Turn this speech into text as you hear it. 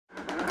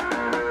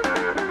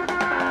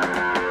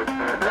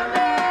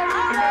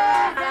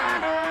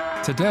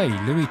Today,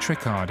 Louis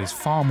Tricard is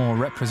far more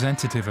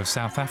representative of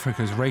South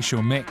Africa's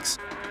racial mix.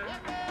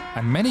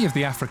 And many of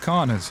the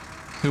Afrikaners,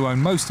 who own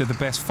most of the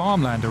best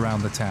farmland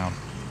around the town,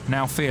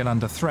 now feel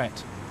under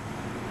threat.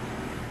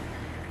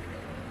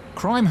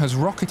 Crime has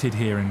rocketed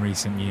here in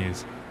recent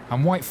years,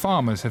 and white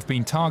farmers have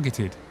been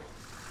targeted.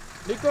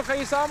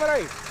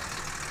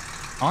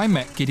 I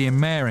met Gideon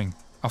Mering,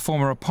 a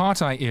former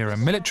Apartheid-era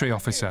military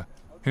officer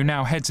who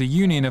now heads a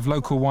union of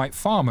local white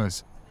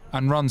farmers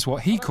and runs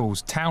what he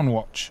calls Town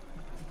Watch.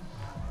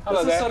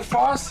 Hello there. This is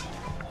Fast.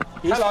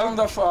 He's from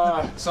the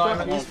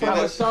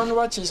Town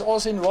Watch. He's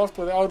also involved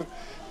with our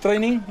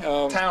training.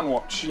 Town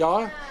Watch?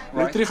 Yeah.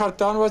 Right. Litrichard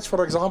Town Watch,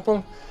 for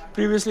example.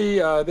 Previously,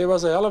 there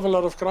was a hell of a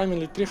lot of crime in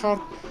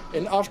Litrichard,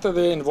 and after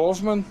the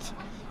involvement,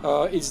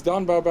 it's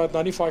done by about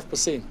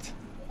 95%.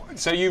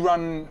 So you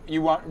run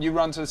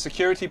to the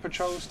security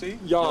patrols, do you?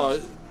 Yeah.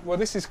 Well,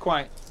 this is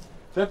quite...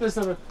 That is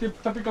a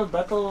typical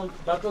battle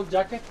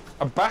jacket.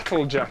 A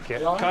battle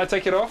jacket? Yeah. Can I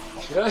take it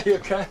off? Yeah, you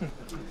can.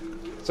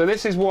 So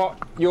this is what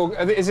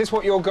is this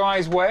what your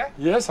guys wear?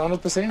 Yes,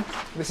 100%.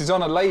 This is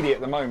on a lady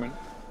at the moment.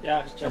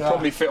 Yeah. It'll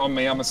probably fit on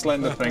me. I'm a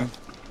slender thing.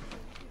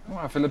 Oh,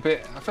 I feel a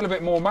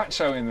bit more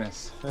macho in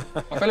this.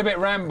 I feel a bit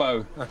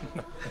Rambo.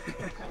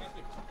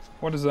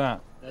 What is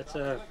that? That's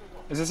a...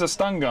 Is this a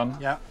stun gun?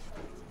 Yeah.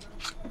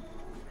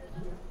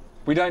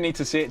 We don't need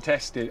to see it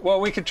tested.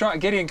 Well, we could try.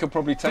 Gideon could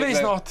probably take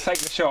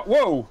the shot.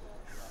 Whoa!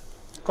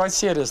 Quite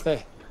serious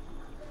there.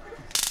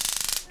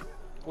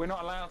 We're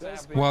not allowed to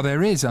have... While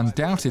there is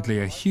undoubtedly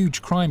a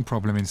huge crime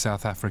problem in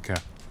South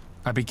Africa,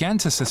 I began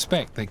to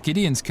suspect that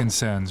Gideon's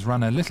concerns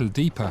run a little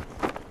deeper.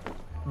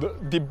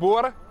 Die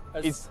boer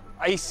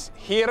is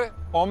here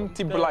om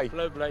te bly.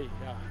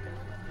 Yeah.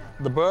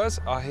 The Boers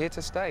are here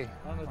to stay.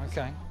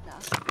 Okay.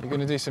 You're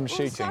going to do some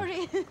shooting.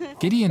 Sorry.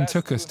 Gideon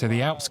took us to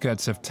the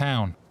outskirts of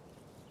town.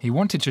 He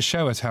wanted to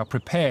show us how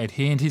prepared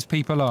he and his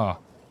people are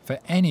for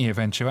any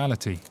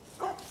eventuality.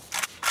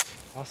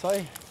 I'll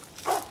say.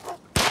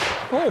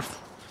 Oh.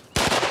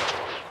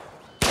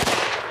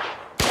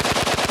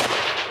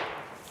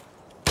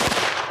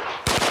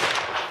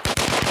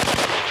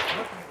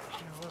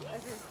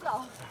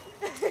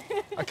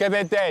 Okay,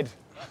 they're dead.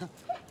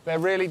 They're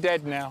really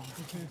dead now.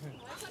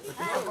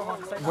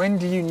 When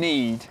do you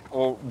need,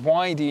 or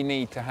why do you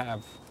need to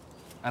have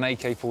an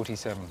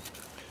AK-47?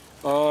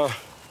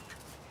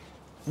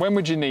 When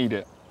would you need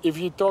it? If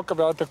you talk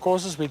about the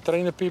courses, we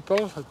train the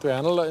people to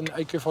handle an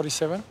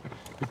AK-47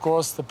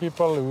 because the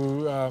people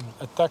who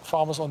attack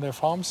farmers on their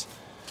farms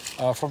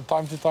from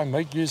time to time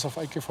make use of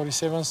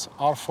AK-47s,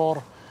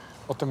 R4,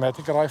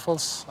 automatic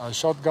rifles,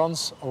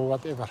 shotguns or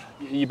whatever.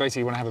 You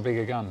basically want to have a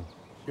bigger gun?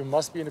 You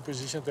must be in a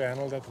position to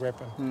handle that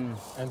weapon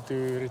and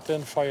to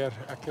return fire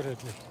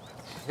accurately.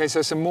 Okay,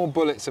 so some more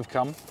bullets have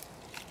come.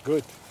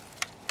 Good.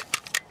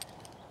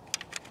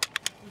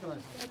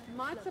 It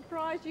might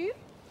surprise you.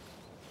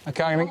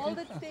 Okay, I'm Hold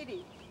it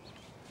steady.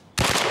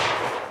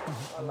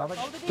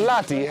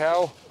 Bloody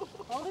hell.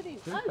 Hold it in.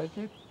 Thank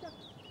you.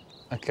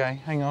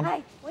 Okay, hang on.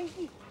 Hey,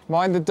 wait.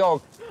 Mind the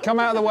dog. Come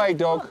out of the way,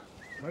 dog.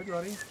 Don't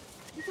worry.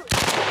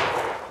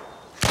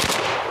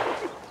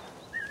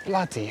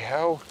 Bloody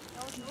hell.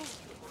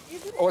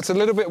 What's a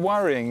little bit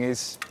worrying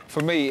is,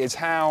 for me, is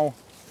how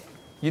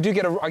you do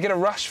I get a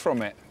rush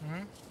from it,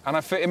 and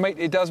I feel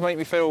it does make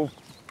me feel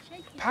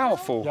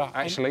powerful. Yeah,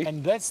 actually,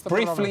 and that's the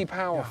briefly problem.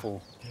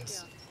 powerful. Yeah.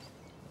 Yes.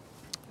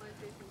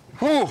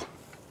 Whew,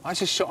 I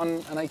just shot an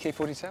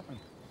AK-47.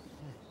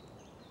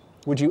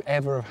 Would you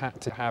ever have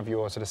had to have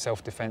your sort of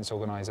self-defense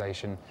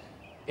organisation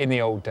in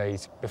the old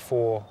days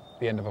before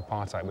the end of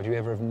apartheid? Would you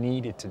ever have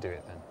needed to do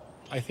it then?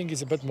 I think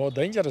it's a bit more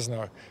dangerous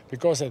now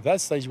because at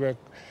that stage we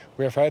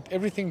have had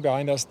everything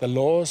behind us, the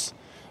laws,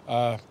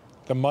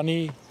 the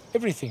money,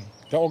 everything,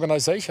 the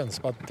organizations.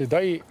 But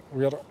today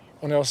we are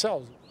on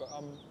ourselves.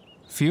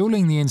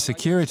 Fueling the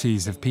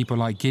insecurities of people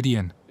like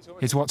Gideon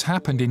is what's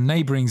happened in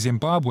neighbouring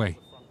Zimbabwe,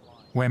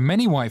 where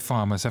many white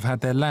farmers have had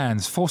their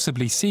lands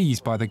forcibly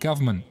seized by the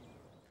government.